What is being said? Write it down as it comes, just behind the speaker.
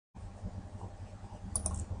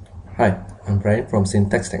Hi, I'm Brian from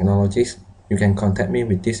Syntax Technologies. You can contact me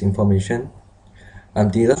with this information. I'm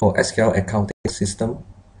dealer for SQL accounting system.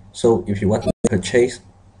 So if you want to purchase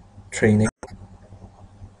training,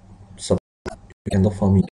 support, you can look for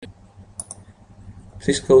me.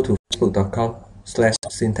 Please go to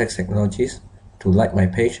facebook.com/syntax technologies to like my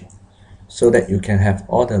page so that you can have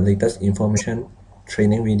all the latest information,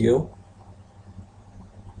 training video,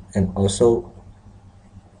 and also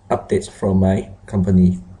updates from my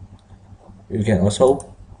company. You can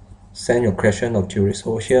also send your question or queries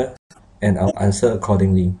over here and I'll answer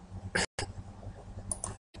accordingly.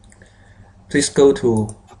 Please go to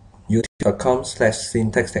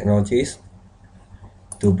youtube.com/syntax technologies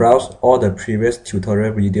to browse all the previous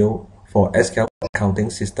tutorial video for SQL accounting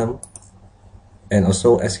system and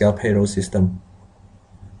also SQL payroll system.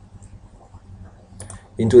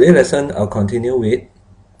 In today's lesson, I'll continue with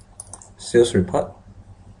sales report.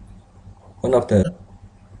 One of the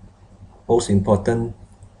most important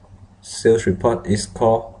sales report is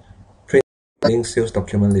called printing sales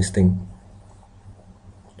document listing.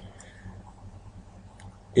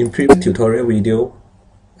 In previous tutorial video,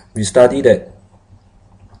 we studied that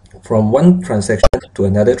from one transaction to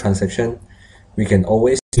another transaction, we can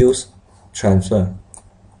always use transfer.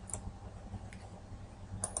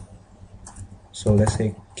 So let's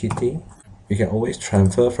say Kitty, we can always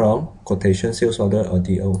transfer from quotation, sales order, or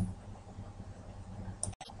DO.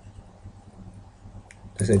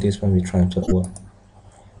 Let's say this one we transfer over.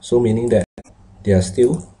 So meaning that there are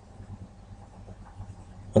still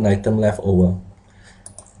one item left over.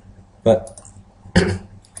 But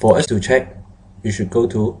for us to check, we should go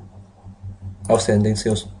to outstanding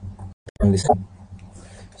sales listing.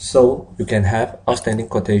 So you can have outstanding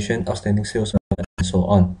quotation, outstanding sales order, and so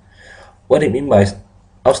on. What it means by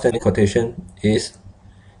outstanding quotation is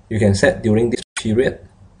you can set during this period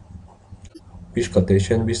which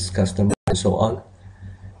quotation, which customer, and so on.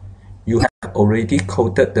 You have already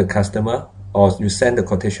quoted the customer or you send the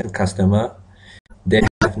quotation customer, they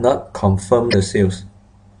have not confirmed the sales.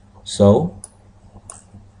 So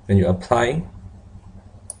when you apply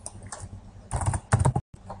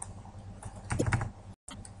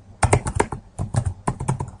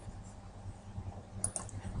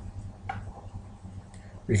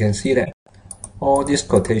we can see that all these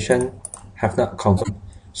quotations have not confirmed.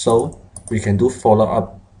 So we can do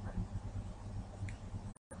follow-up.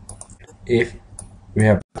 If we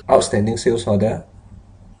have outstanding sales order,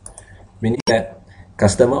 meaning that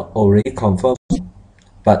customer already confirmed,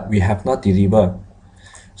 but we have not delivered.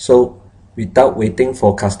 So without waiting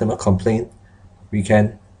for customer complaint, we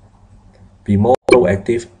can be more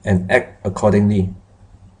proactive and act accordingly.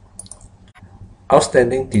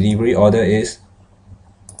 Outstanding delivery order is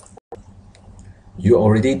you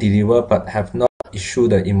already delivered but have not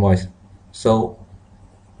issued the invoice. So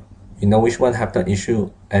we know which one have not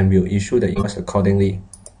issued and we'll issue the invoice accordingly.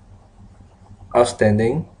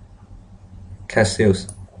 Outstanding cash sales.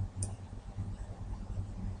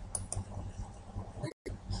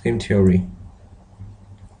 Same theory.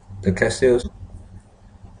 The cash sales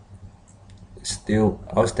is still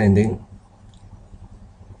outstanding.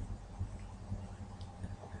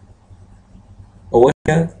 Over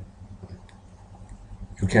here,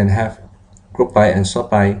 you can have group by and sort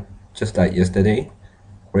by just like yesterday.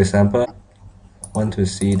 For example, want to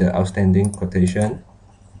see the outstanding quotation.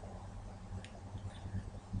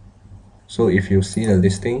 So if you see the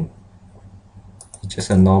listing, it's just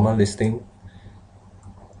a normal listing,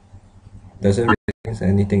 doesn't really mean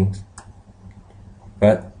anything.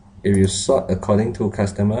 But if you sort according to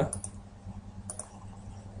customer,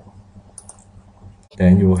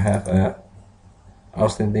 then you will have a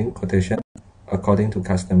outstanding quotation according to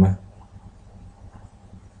customer.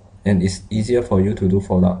 And it's easier for you to do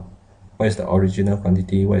follow-up. What is the original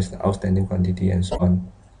quantity, what is the outstanding quantity, and so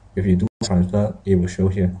on. If you do transfer, it will show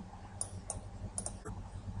here.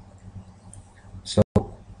 So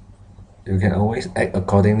you can always act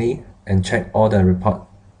accordingly and check all the report.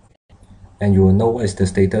 And you will know what is the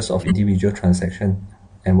status of individual transaction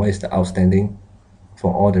and what is the outstanding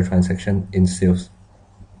for all the transaction in sales.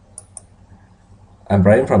 I'm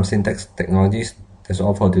Brian from Syntax Technologies. That's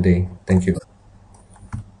all for today. Thank you.